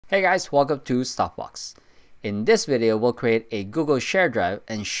Hey guys, welcome to Stopbox. In this video, we'll create a Google shared drive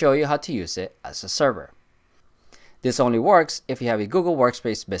and show you how to use it as a server. This only works if you have a Google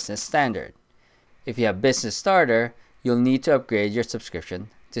Workspace Business Standard. If you have Business Starter, you'll need to upgrade your subscription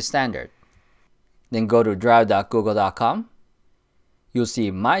to Standard. Then go to drive.google.com. You'll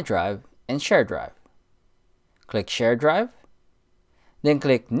see MyDrive and Share Drive. Click Share Drive, then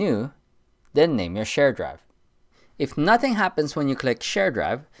click New, then name your share drive. If nothing happens when you click Share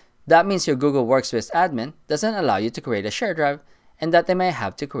Drive, that means your Google Workspace admin doesn't allow you to create a share drive and that they may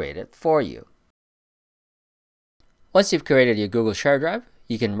have to create it for you. Once you've created your Google share drive,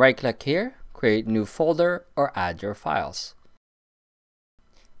 you can right-click here, create new folder, or add your files.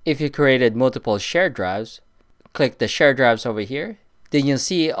 If you created multiple shared drives, click the share drives over here, then you'll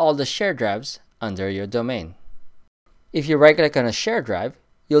see all the share drives under your domain. If you right-click on a share drive,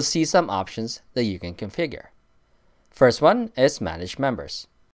 you'll see some options that you can configure. First one is Manage Members.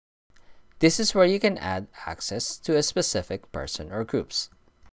 This is where you can add access to a specific person or groups.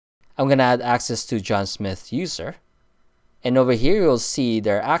 I'm going to add access to John Smith user. And over here, you'll see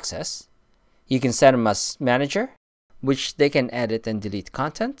their access. You can set them as manager, which they can edit and delete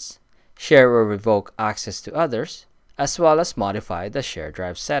contents, share or revoke access to others, as well as modify the share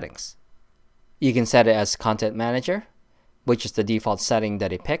drive settings. You can set it as content manager, which is the default setting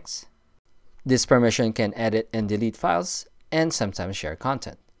that it picks. This permission can edit and delete files and sometimes share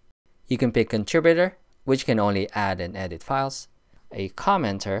content. You can pick contributor, which can only add and edit files, a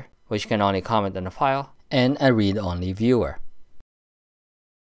commenter, which can only comment on a file, and a read-only viewer.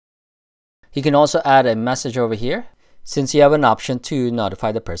 You can also add a message over here, since you have an option to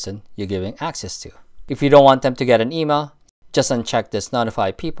notify the person you're giving access to. If you don't want them to get an email, just uncheck this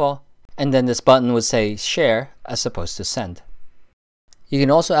Notify People, and then this button would say Share as opposed to Send. You can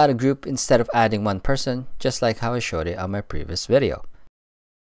also add a group instead of adding one person, just like how I showed it on my previous video.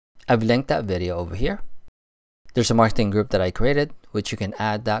 I've linked that video over here. There's a marketing group that I created, which you can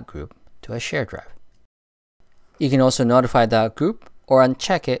add that group to a shared drive. You can also notify that group or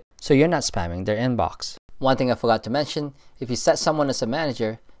uncheck it so you're not spamming their inbox. One thing I forgot to mention, if you set someone as a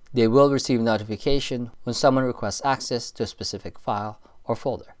manager, they will receive notification when someone requests access to a specific file or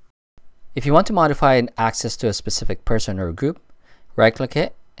folder. If you want to modify an access to a specific person or group, right-click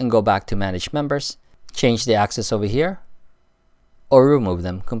it and go back to Manage Members, change the access over here, or remove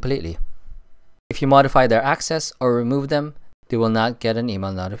them completely. If you modify their access or remove them, they will not get an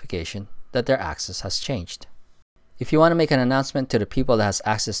email notification that their access has changed. If you want to make an announcement to the people that has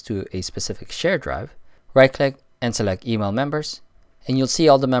access to a specific shared drive, right-click and select Email Members, and you'll see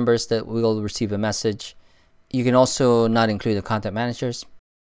all the members that will receive a message. You can also not include the content managers.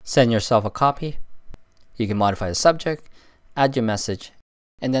 Send yourself a copy. You can modify the subject, add your message,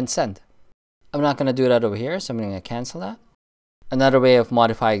 and then send. I'm not going to do that over here, so I'm going to cancel that. Another way of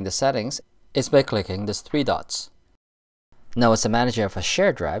modifying the settings is by clicking these three dots. Now, as a manager of a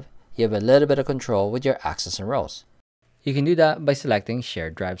shared drive, you have a little bit of control with your access and roles. You can do that by selecting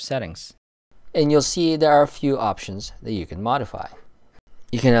Shared Drive Settings. And you'll see there are a few options that you can modify.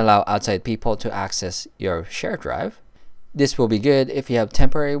 You can allow outside people to access your shared drive. This will be good if you have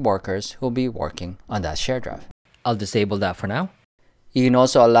temporary workers who will be working on that shared drive. I'll disable that for now. You can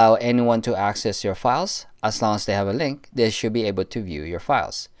also allow anyone to access your files. As long as they have a link, they should be able to view your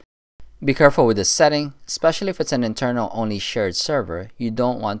files. Be careful with this setting, especially if it's an internal only shared server. You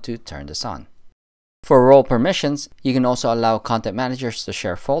don't want to turn this on. For role permissions, you can also allow content managers to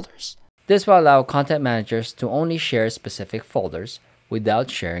share folders. This will allow content managers to only share specific folders without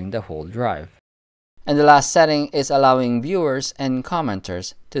sharing the whole drive. And the last setting is allowing viewers and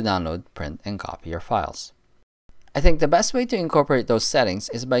commenters to download, print, and copy your files. I think the best way to incorporate those settings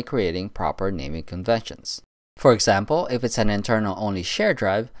is by creating proper naming conventions. For example, if it's an internal only shared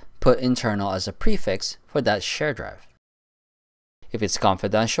drive, put internal as a prefix for that shared drive. If it's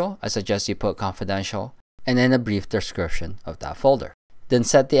confidential, I suggest you put confidential and then a brief description of that folder. Then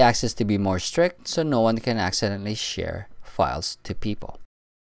set the access to be more strict so no one can accidentally share files to people.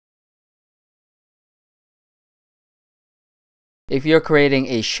 If you're creating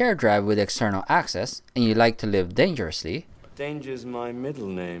a shared drive with external access and you like to live dangerously, Danger's my middle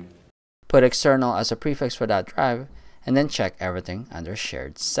name. Put external as a prefix for that drive and then check everything under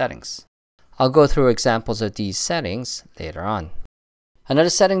shared settings. I'll go through examples of these settings later on. Another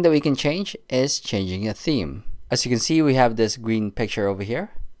setting that we can change is changing a theme. As you can see, we have this green picture over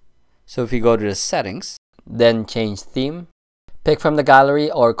here. So if you go to the settings, then change theme, pick from the gallery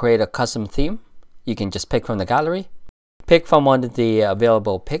or create a custom theme. You can just pick from the gallery. Pick from one of the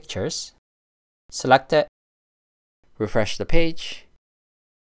available pictures, select it, refresh the page,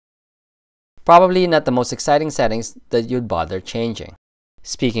 Probably not the most exciting settings that you'd bother changing.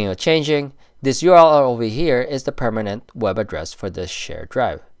 Speaking of changing, this URL over here is the permanent web address for this shared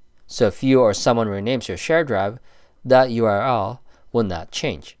drive. So if you or someone renames your shared drive, that URL will not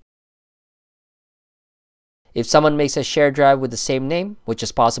change. If someone makes a shared drive with the same name, which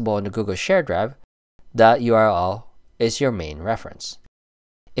is possible on the Google Shared Drive, that URL is your main reference.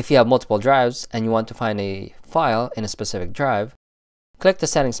 If you have multiple drives and you want to find a file in a specific drive, click the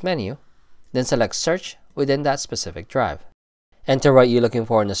Settings menu, then select Search within that specific drive. Enter what you're looking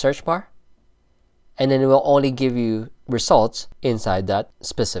for in the search bar, and then it will only give you results inside that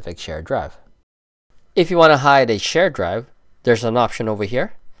specific shared drive. If you want to hide a shared drive, there's an option over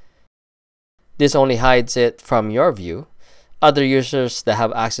here. This only hides it from your view. Other users that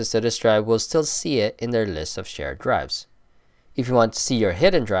have access to this drive will still see it in their list of shared drives. If you want to see your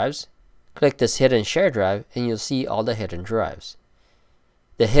hidden drives, click this Hidden Shared Drive and you'll see all the hidden drives.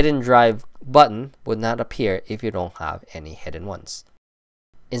 The Hidden Drive button would not appear if you don't have any hidden ones.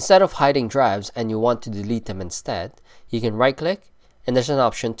 Instead of hiding drives and you want to delete them instead, you can right-click and there's an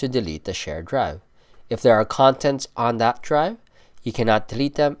option to delete the shared drive. If there are contents on that drive, you cannot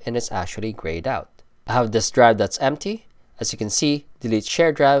delete them and it's actually grayed out. I have this drive that's empty. As you can see, Delete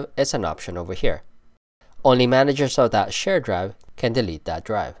Shared Drive is an option over here. Only managers of that shared drive can delete that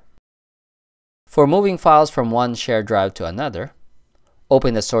drive. For moving files from one shared drive to another,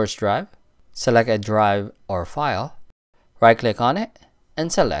 open the source drive, select a drive or file, right-click on it,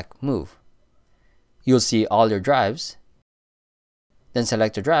 and select Move. You'll see all your drives, then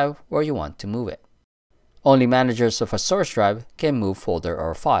select the drive where you want to move it. Only managers of a source drive can move folder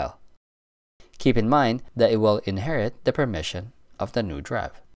or file. Keep in mind that it will inherit the permission of the new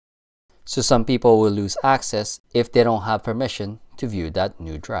drive. So some people will lose access if they don't have permission to view that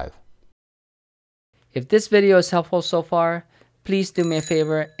new drive. If this video is helpful so far, please do me a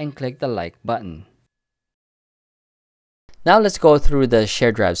favor and click the like button. Now let's go through the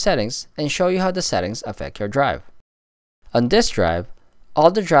shared drive settings and show you how the settings affect your drive. On this drive,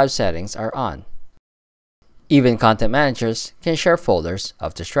 all the drive settings are on. Even content managers can share folders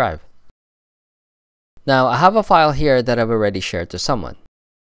of this drive. Now I have a file here that I've already shared to someone.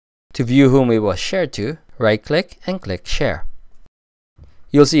 To view whom it was shared to, right-click and click Share.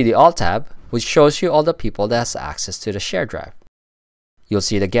 You'll see the All tab, which shows you all the people that has access to the shared drive. You'll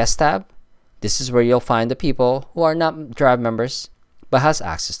see the Guest tab. This is where you'll find the people who are not drive members but has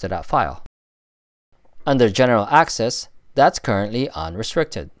access to that file. Under General Access, that's currently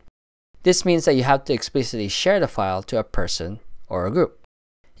unrestricted. This means that you have to explicitly share the file to a person or a group.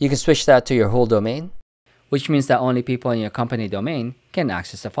 You can switch that to your whole domain, which means that only people in your company domain can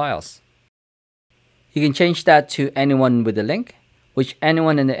access the files. You can change that to anyone with a link, which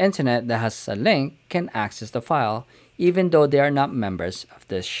anyone in the internet that has a link can access the file even though they are not members of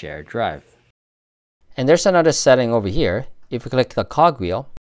this shared drive. And there's another setting over here. If you click the cogwheel,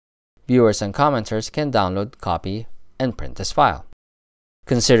 viewers and commenters can download, copy, and print this file.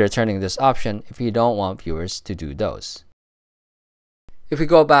 Consider turning this option if you don't want viewers to do those. If we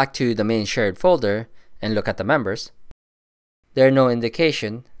go back to the main shared folder and look at the members, there's no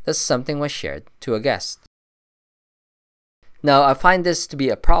indication that something was shared to a guest. Now I find this to be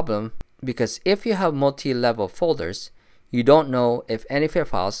a problem because if you have multi-level folders, you don't know if any of your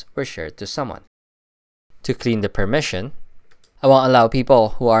files were shared to someone. To clean the permission, I won't allow people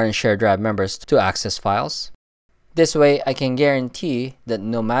who aren't shared drive members to access files. This way, I can guarantee that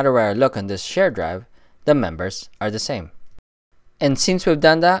no matter where I look on this shared drive, the members are the same. And since we've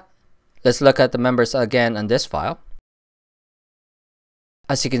done that, let's look at the members again on this file.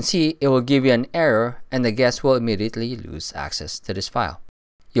 As you can see, it will give you an error and the guest will immediately lose access to this file.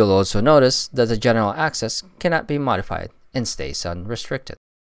 You'll also notice that the general access cannot be modified and stays unrestricted.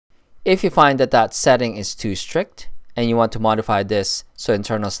 If you find that that setting is too strict and you want to modify this so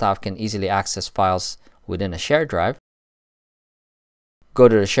internal staff can easily access files within a shared drive, go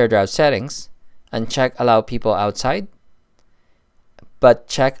to the shared drive settings and check Allow People Outside, but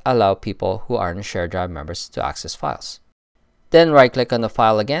check Allow People who aren't shared drive members to access files. Then right-click on the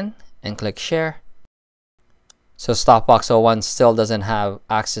file again and click Share. So Stopbox01 still doesn't have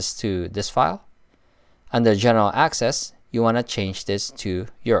access to this file. Under General Access, you want to change this to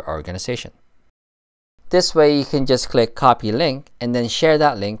your organization. This way you can just click Copy Link and then share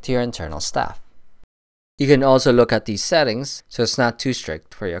that link to your internal staff. You can also look at these settings so it's not too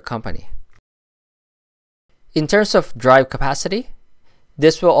strict for your company. In terms of drive capacity,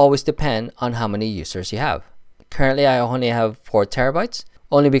 this will always depend on how many users you have. Currently, I only have 4 terabytes,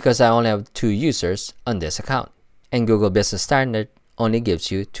 only because I only have 2 users on this account. And Google Business Standard only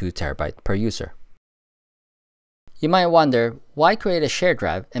gives you 2 terabytes per user. You might wonder, why create a shared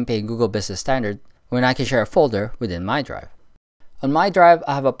drive and pay Google Business Standard when I can share a folder within MyDrive? On MyDrive,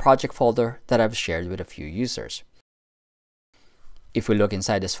 I have a project folder that I've shared with a few users. If we look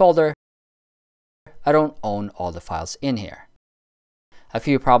inside this folder, I don't own all the files in here. A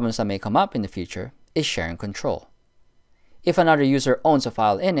few problems that may come up in the future is sharing control. If another user owns a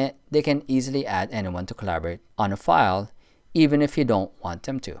file in it, they can easily add anyone to collaborate on a file, even if you don't want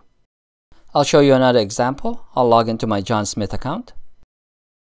them to. I'll show you another example. I'll log into my John Smith account.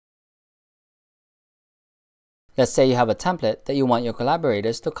 Let's say you have a template that you want your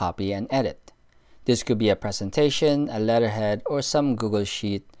collaborators to copy and edit. This could be a presentation, a letterhead, or some Google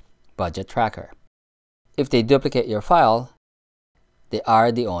Sheet budget tracker. If they duplicate your file, they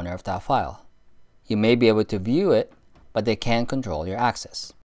are the owner of that file. You may be able to view it, but they can't control your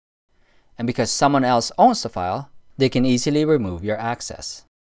access. And because someone else owns the file, they can easily remove your access.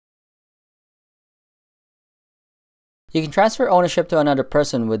 You can transfer ownership to another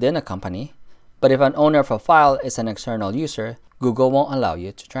person within a company, but if an owner of a file is an external user, Google won't allow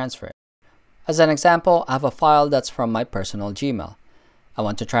you to transfer it. As an example, I have a file that's from my personal Gmail. I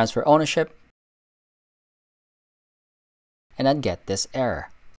want to transfer ownership, and I'd get this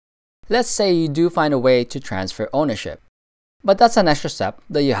error. Let's say you do find a way to transfer ownership, but that's an extra step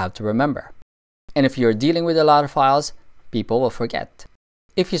that you have to remember. And if you're dealing with a lot of files, people will forget.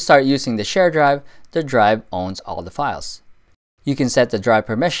 If you start using the share drive, the drive owns all the files. You can set the drive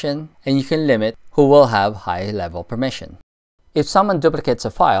permission, and you can limit who will have high-level permission. If someone duplicates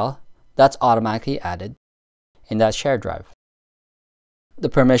a file, that's automatically added in that share drive. The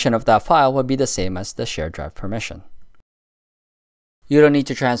permission of that file will be the same as the share drive permission. You don't need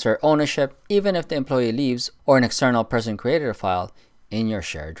to transfer ownership even if the employee leaves or an external person created a file in your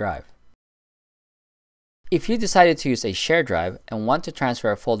shared drive. If you decided to use a shared drive and want to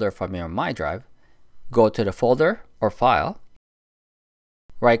transfer a folder from your MyDrive, go to the folder or file,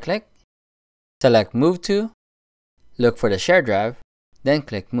 right-click, select Move To, look for the shared drive, then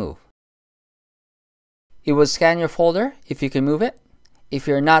click Move. It will scan your folder if you can move it. If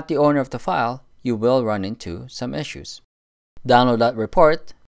you're not the owner of the file, you will run into some issues. Download that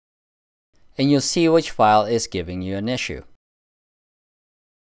report, and you'll see which file is giving you an issue.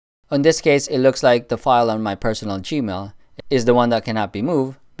 In this case, it looks like the file on my personal Gmail is the one that cannot be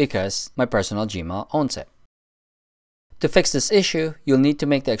moved because my personal Gmail owns it. To fix this issue, you'll need to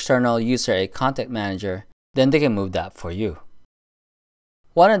make the external user a content manager, then they can move that for you.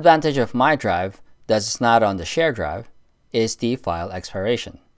 One advantage of MyDrive that's not on the share drive is the file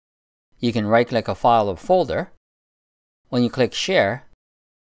expiration. You can right-click a file or folder. When you click Share,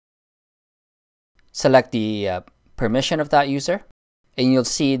 select the permission of that user, and you'll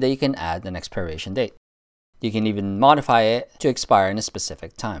see that you can add an expiration date. You can even modify it to expire in a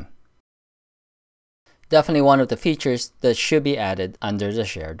specific time. Definitely one of the features that should be added under the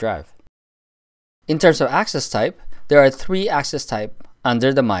shared drive. In terms of access type, there are 3 access types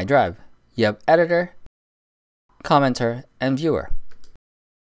under the MyDrive. You have Editor, Commenter, and Viewer.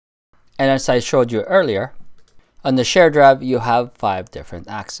 And as I showed you earlier, on the shared drive, you have 5 different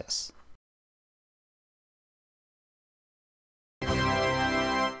access.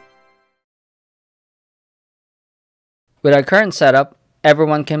 With our current setup,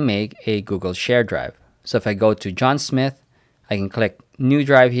 everyone can make a Google Share Drive. So if I go to John Smith, I can click New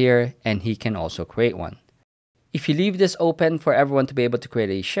Drive here, and he can also create one. If you leave this open for everyone to be able to create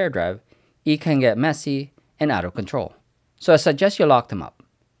a share drive, it can get messy and out of control. So I suggest you lock them up.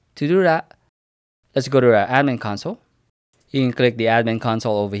 To do that, let's go to our admin console. You can click the admin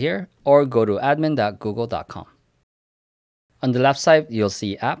console over here or go to admin.google.com. On the left side, you'll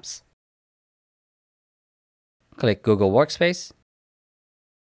see Apps. Click Google Workspace.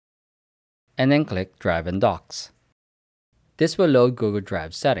 And then click Drive and Docs. This will load Google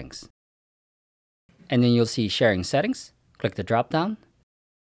Drive settings. And then you'll see Sharing Settings. Click the drop-down.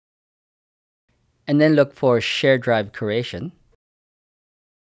 And then look for Share Drive Creation.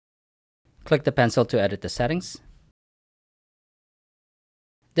 Click the pencil to edit the settings.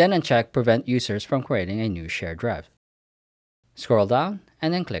 Then uncheck Prevent Users from Creating a New Shared Drive. Scroll down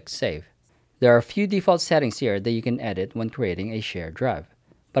and then click Save. There are a few default settings here that you can edit when creating a shared drive,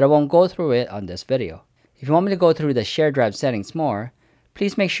 but I won't go through it on this video. If you want me to go through the shared drive settings more,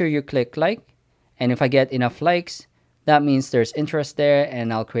 please make sure you click like, and if I get enough likes, that means there's interest there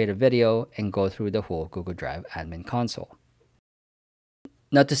and I'll create a video and go through the whole Google Drive admin console.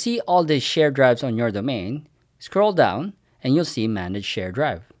 Now to see all the shared drives on your domain, scroll down and you'll see Manage Shared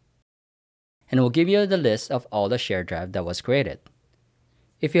Drive. And it will give you the list of all the shared drive that was created.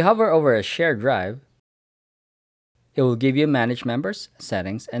 If you hover over a shared drive, it will give you Manage Members,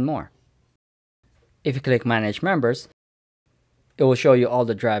 Settings, and more. If you click Manage Members, it will show you all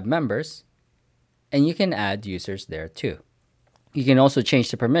the drive members, and you can add users there too. You can also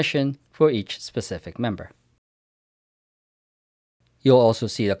change the permission for each specific member. You'll also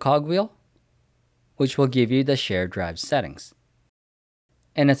see the cogwheel, which will give you the shared drive settings.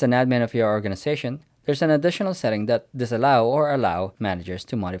 And as an admin of your organization, there's an additional setting that disallow or allow managers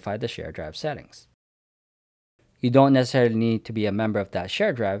to modify the shared drive settings. You don't necessarily need to be a member of that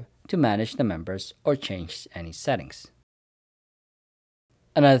shared drive to manage the members or change any settings.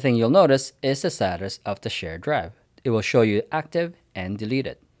 Another thing you'll notice is the status of the shared drive. It will show you active and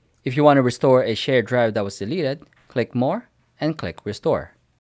deleted. If you want to restore a shared drive that was deleted, click More and click Restore.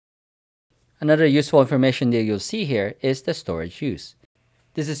 Another useful information that you'll see here is the storage use.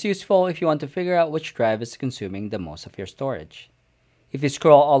 This is useful if you want to figure out which drive is consuming the most of your storage. If you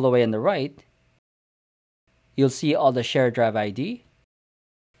scroll all the way on the right, you'll see all the shared drive ID.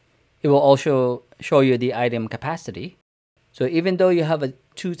 It will also show you the item capacity. So even though you have a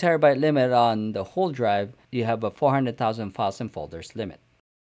 2 terabyte limit on the whole drive, you have a 400,000 files and folders limit.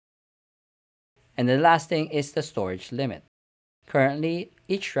 And the last thing is the storage limit. Currently,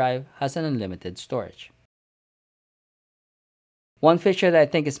 each drive has an unlimited storage. One feature that I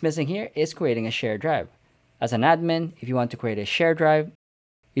think is missing here is creating a shared drive. As an admin, if you want to create a shared drive,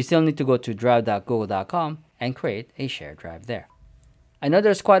 you still need to go to drive.google.com and create a shared drive there. I know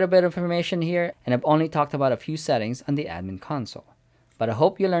there's quite a bit of information here, and I've only talked about a few settings on the admin console. But I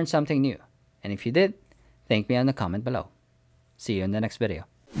hope you learned something new. And if you did, thank me on the comment below. See you in the next video.